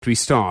We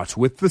start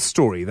with the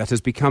story that has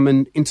become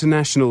an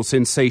international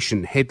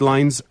sensation.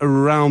 Headlines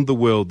around the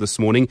world this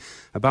morning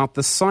about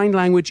the sign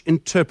language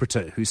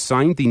interpreter who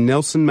signed the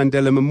Nelson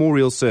Mandela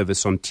Memorial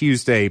Service on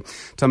Tuesday.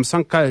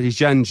 Thamsanqa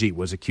Janji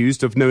was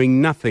accused of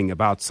knowing nothing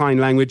about sign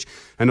language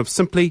and of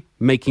simply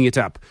making it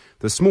up.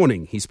 This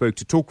morning, he spoke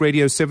to Talk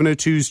Radio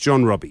 702's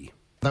John Robbie.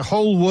 The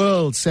whole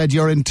world said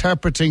your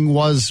interpreting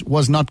was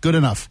not good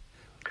enough.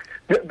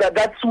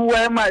 That's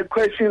where my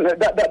question.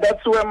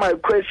 That's where my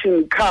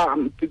question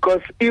comes,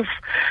 because if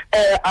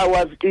I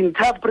was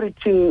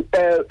interpreting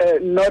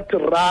not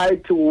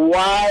right,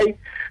 why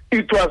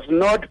it was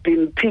not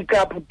being picked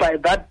up by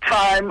that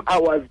time I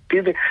was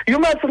giving? You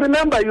must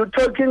remember, you're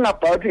talking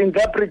about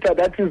interpreter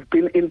that has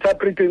been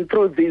interpreting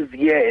through these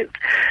years,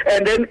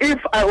 and then if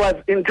I was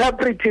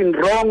interpreting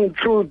wrong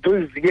through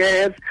these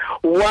years,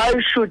 why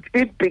should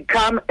it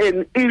become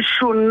an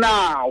issue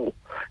now?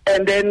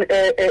 And then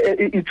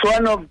it's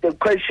one of the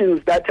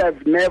questions that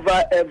I've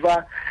never,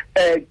 ever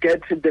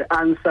get the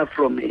answer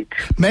from it.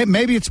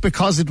 Maybe it's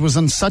because it was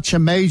on such a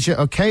major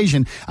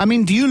occasion. I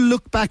mean, do you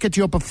look back at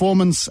your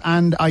performance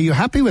and are you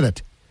happy with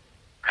it?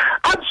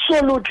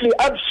 Absolutely,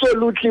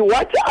 absolutely.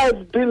 What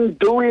I've been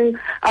doing,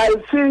 I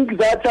think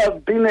that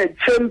I've been a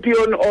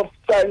champion of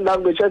sign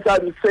language. As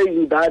I'm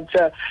saying that,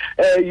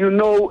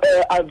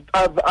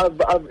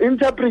 I've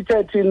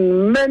interpreted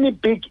in many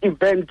big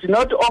events,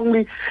 not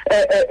only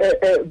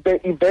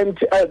the event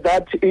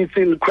that is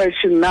in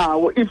question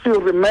now. If you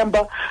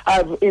remember,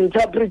 I've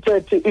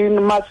interpreted in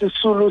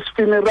Masisulu's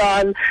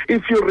funeral.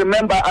 If you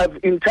remember, I've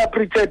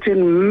interpreted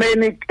in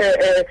many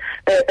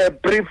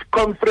brief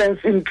conference,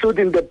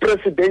 including the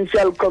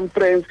presidential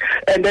conference,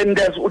 and then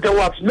there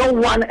was no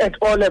one at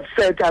all have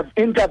said I've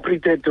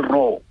interpreted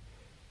wrong.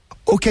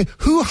 Okay,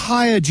 who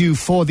hired you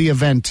for the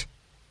event?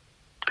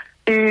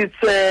 It's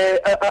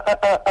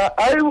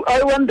I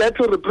want that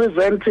to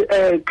represent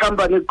a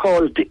company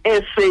called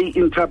SA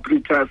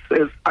Interpreters,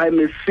 as I'm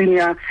a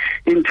senior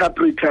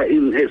interpreter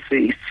in SA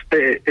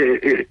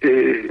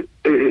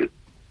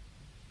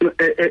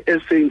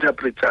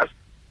Interpreters.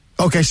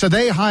 Okay, so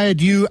they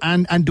hired you,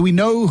 and do we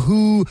know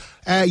who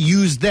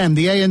used them?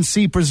 The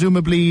ANC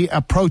presumably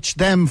approached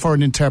them for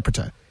an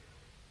interpreter.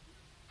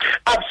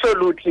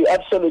 Absolutely.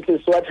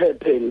 It's what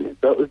happened.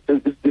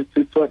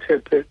 It's what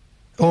happened.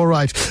 All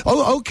right.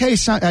 Oh, okay,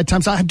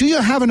 Thamsanqa, do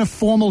you have a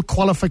formal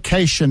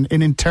qualification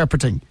in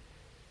interpreting?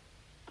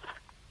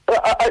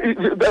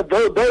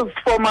 Those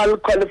formal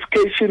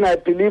qualifications, I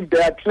believe,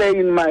 they are clear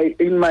in my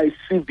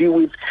CV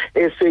with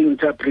SA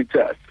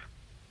Interpreters.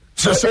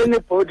 So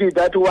anybody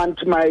that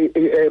wants my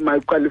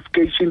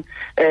qualification,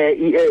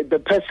 the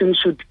person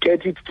should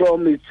get it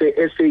from its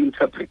SA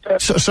Interpreter.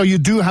 So you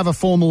do have a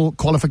formal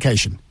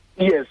qualification?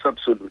 Yes,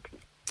 absolutely.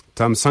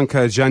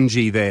 Thamsanqa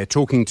Janji there,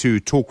 talking to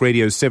Talk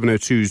Radio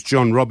 702's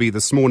John Robbie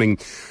this morning.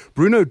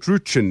 Bruno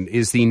Druchen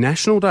is the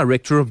National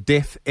Director of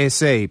Deaf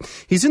SA.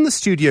 He's in the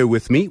studio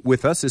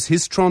with us is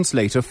his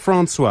translator,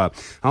 Francois.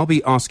 I'll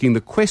be asking the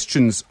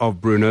questions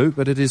of Bruno,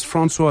 but it is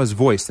Francois's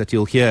voice that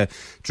you'll hear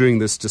during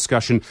this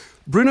discussion.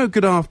 Bruno,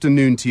 good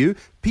afternoon to you.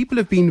 People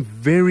have been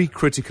very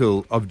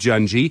critical of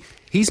Janji.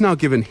 He's now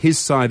given his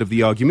side of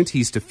the argument.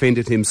 He's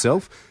defended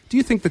himself. Do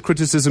you think the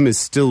criticism is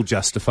still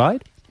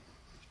justified?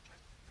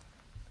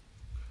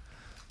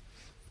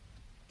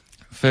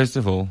 First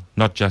of all,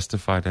 not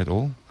justified at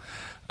all.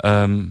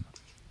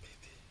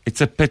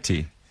 It's a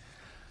pity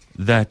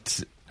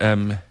that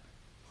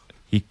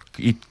he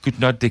could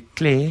not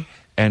declare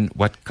and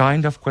what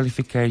kind of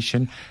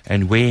qualification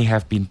and where he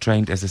have been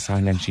trained as a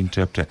sign language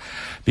interpreter,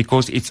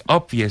 because it's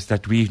obvious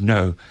that we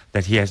know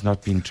that he has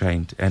not been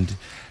trained, and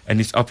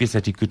it's obvious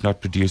that he could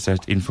not produce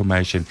that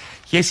information.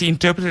 Yes, he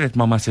interpreted at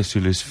Mama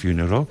Sisulu's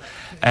funeral,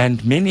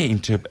 and many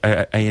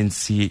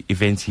ANC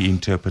events he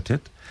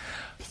interpreted.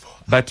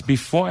 But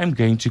before I'm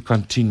going to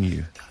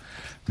continue,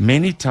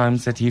 many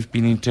times that he's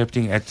been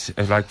interpreting at,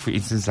 like for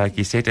instance, like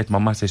he said, at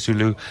Mama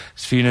Sisulu's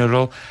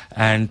funeral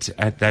and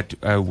at that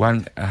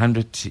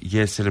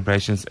 100-year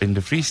celebrations in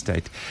the Free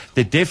State,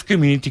 the deaf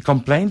community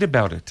complained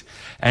about it.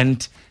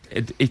 And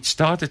it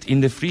started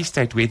in the Free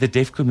State, where the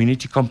deaf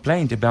community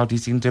complained about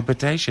his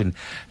interpretation.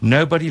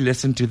 Nobody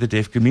listened to the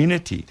deaf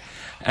community.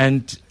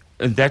 And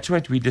that's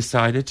what we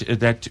decided,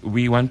 that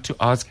we want to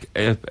ask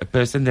a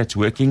person that's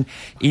working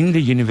in the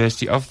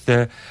University of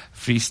the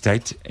Free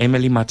State,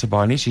 Emily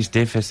Matabane. She's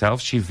deaf herself.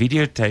 She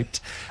videotaped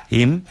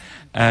him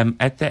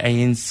at the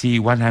ANC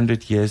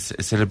 100 years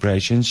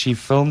celebration. She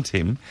filmed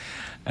him.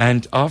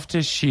 And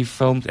after she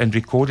filmed and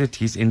recorded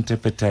his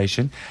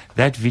interpretation,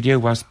 that video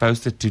was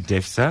posted to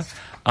DEFSA.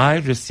 I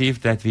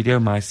received that video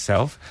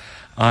myself.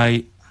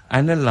 I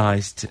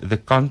analyzed the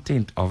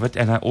content of it,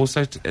 and I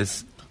also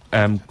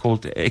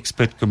called the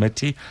expert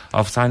committee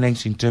of sign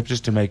language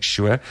interpreters to make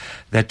sure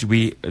that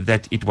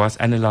it was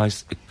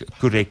analyzed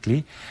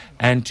correctly,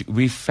 and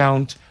we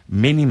found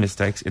many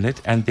mistakes in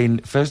it. And then,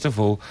 first of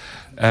all,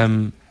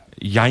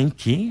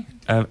 Yankee,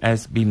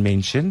 as been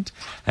mentioned,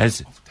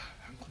 has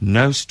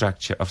no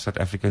structure of South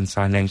African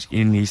Sign Language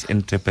in his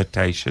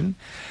interpretation.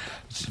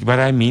 What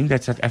I mean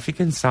that South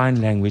African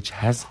Sign Language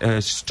has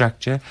a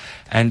structure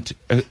and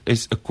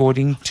is,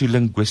 according to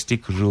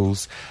linguistic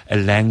rules, a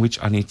language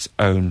on its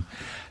own.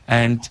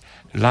 And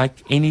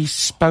like any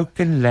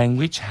spoken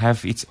language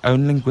have its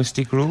own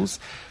linguistic rules,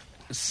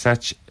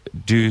 such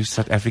do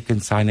South African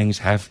Sign Language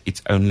have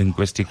its own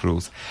linguistic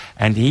rules.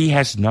 And he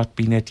has not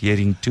been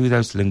adhering to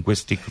those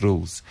linguistic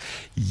rules.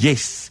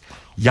 Yes,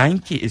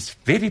 Yankee is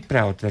very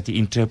proud that he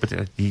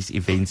interpreted these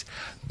events,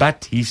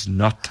 but he's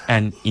not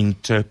an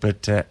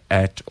interpreter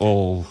at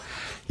all.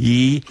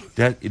 He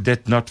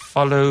did not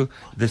follow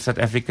the South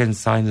African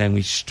Sign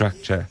Language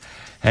structure,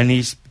 and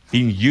he's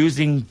been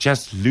using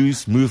just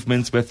loose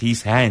movements with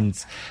his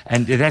hands,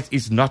 and that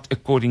is not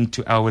according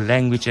to our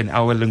language and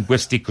our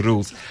linguistic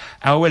rules.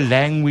 Our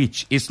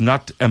language is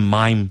not a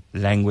mime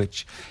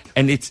language,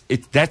 and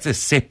that's a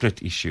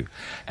separate issue.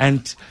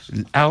 And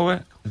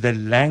the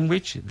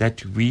language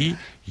that we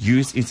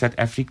use in South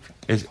Africa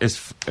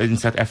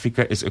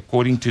is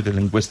according to the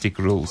linguistic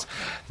rules.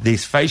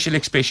 There's facial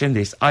expression,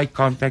 there's eye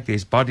contact,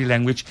 there's body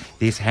language,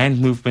 there's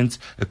hand movements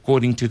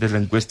according to the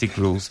linguistic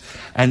rules,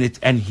 and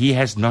he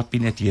has not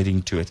been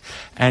adhering to it,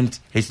 and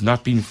has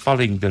not been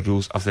following the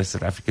rules of the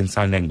South African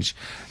Sign Language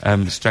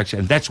structure,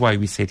 and that's why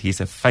we said he's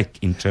a fake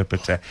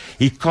interpreter.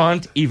 He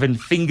can't even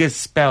finger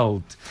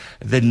spell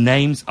the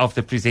names of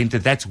the presenter.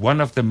 That's one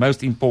of the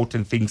most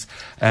important things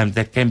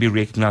that can be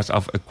recognized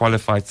of a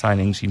qualified sign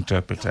language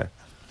interpreter.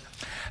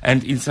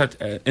 And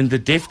in the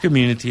deaf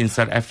community in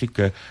South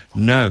Africa,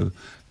 know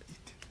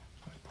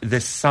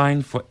the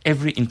sign for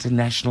every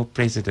international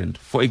president.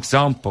 For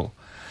example,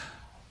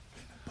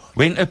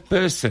 when a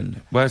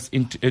person was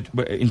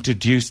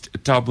introduced,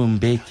 Thabo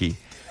Mbeki,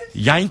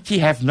 Yankee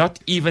have not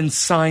even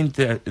signed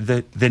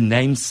the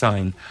name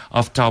sign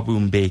of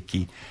Thabo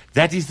Mbeki.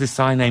 That is the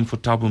sign name for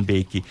Thabo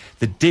Mbeki.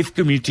 The deaf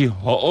community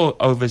all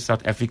over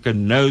South Africa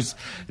knows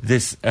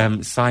this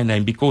sign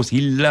name because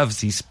he loves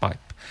his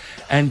pipe.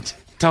 And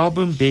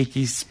Thabo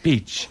Mbeki's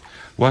speech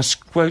was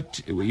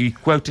he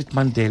quoted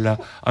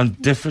Mandela on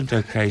different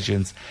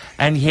occasions,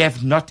 and he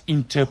have not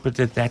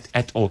interpreted that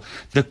at all.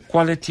 The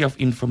quality of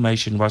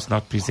information was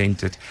not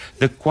presented.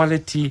 The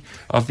quality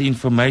of the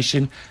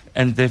information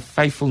and the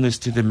faithfulness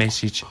to the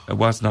message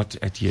was not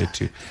adhered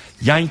to.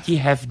 Yankee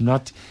have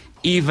not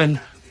even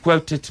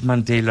quoted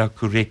Mandela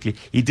correctly.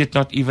 He did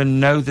not even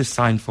know the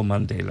sign for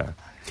Mandela.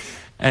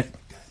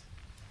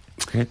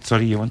 Okay,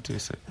 sorry, you want to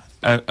say?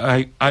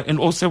 And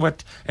also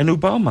and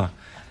Obama,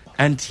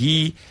 and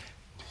he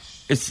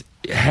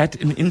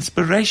had an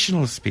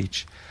inspirational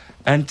speech,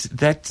 and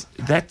that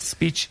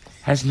speech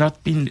has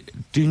not been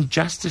doing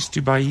justice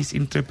to by his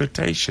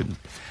interpretation,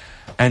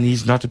 and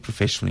he's not a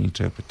professional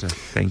interpreter.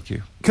 Thank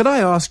you. Could I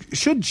ask,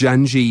 should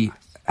Janji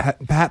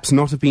perhaps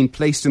not have been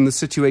placed in the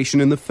situation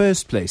in the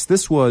first place?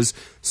 This was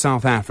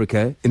South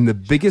Africa in the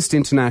biggest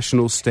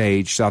international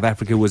stage South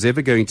Africa was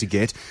ever going to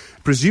get.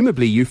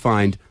 Presumably you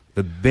find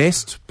the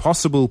best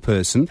possible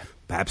person,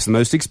 perhaps the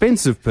most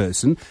expensive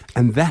person,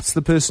 and that's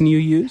the person you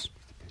use?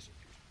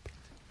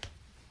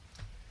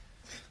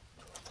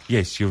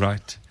 Yes, you're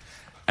right.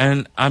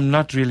 And I'm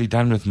not really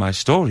done with my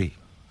story.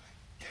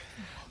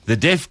 The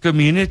deaf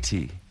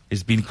community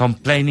has been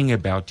complaining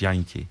about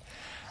Yankee,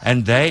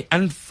 and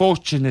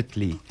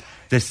unfortunately,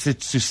 the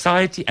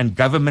society and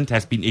government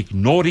has been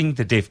ignoring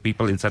the deaf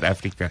people in South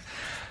Africa.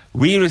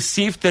 We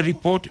received the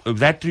report,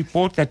 that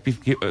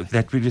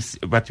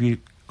we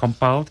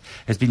compiled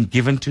has been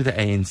given to the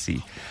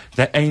ANC.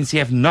 The ANC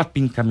have not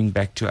been coming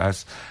back to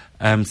us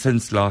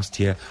since last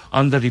year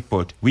on the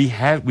report. We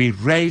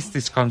raised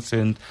this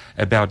concern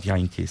about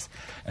Yankees,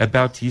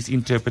 about his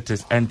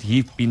interpreters, and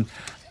he's been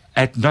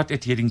not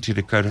adhering to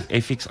the code of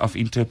ethics of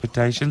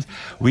interpretations.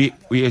 We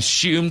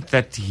assumed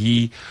that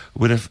he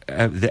would have,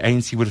 the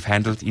ANC would have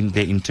handled in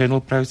their internal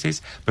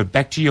process. But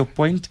back to your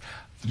point,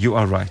 you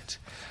are right.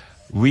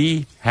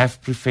 We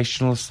have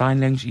professional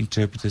sign language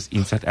interpreters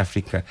in South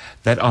Africa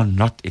that are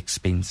not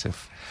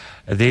expensive.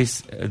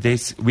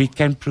 We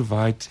can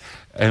provide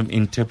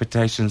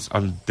interpretations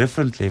on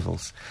different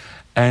levels,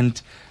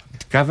 and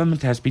the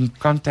government has been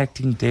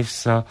contacting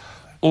DEFSA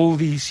all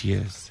these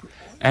years,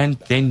 and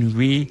then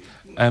we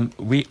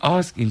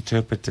ask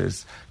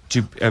interpreters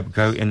to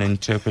go and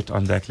interpret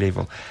on that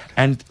level.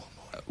 And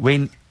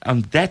when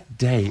on that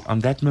day,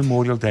 on that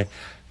Memorial Day,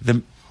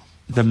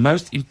 the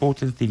most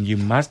important thing, you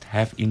must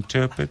have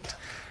interpreters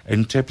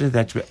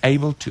that were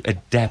able to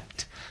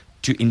adapt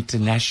to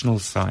international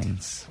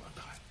signs.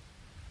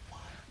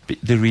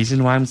 The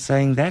reason why I'm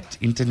saying that,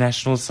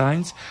 international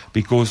signs,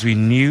 because we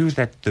knew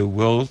that the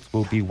world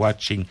will be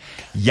watching.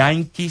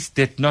 Yankees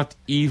did not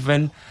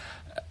even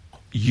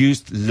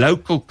use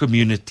local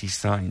community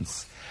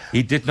signs.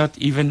 He did not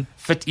even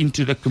fit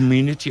into the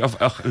community of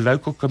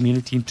local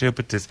community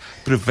interpreters.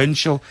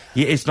 Provincial,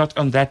 he is not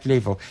on that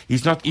level.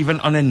 He's not even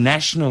on a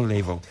national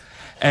level.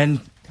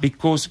 And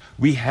because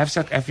we have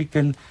South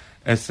African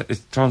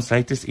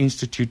Translators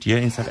Institute here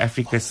in South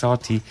Africa,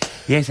 SATI,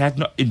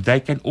 they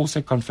can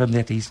also confirm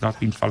that he's not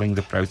been following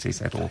the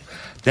process at all.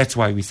 That's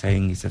why we're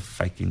saying he's a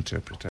fake interpreter.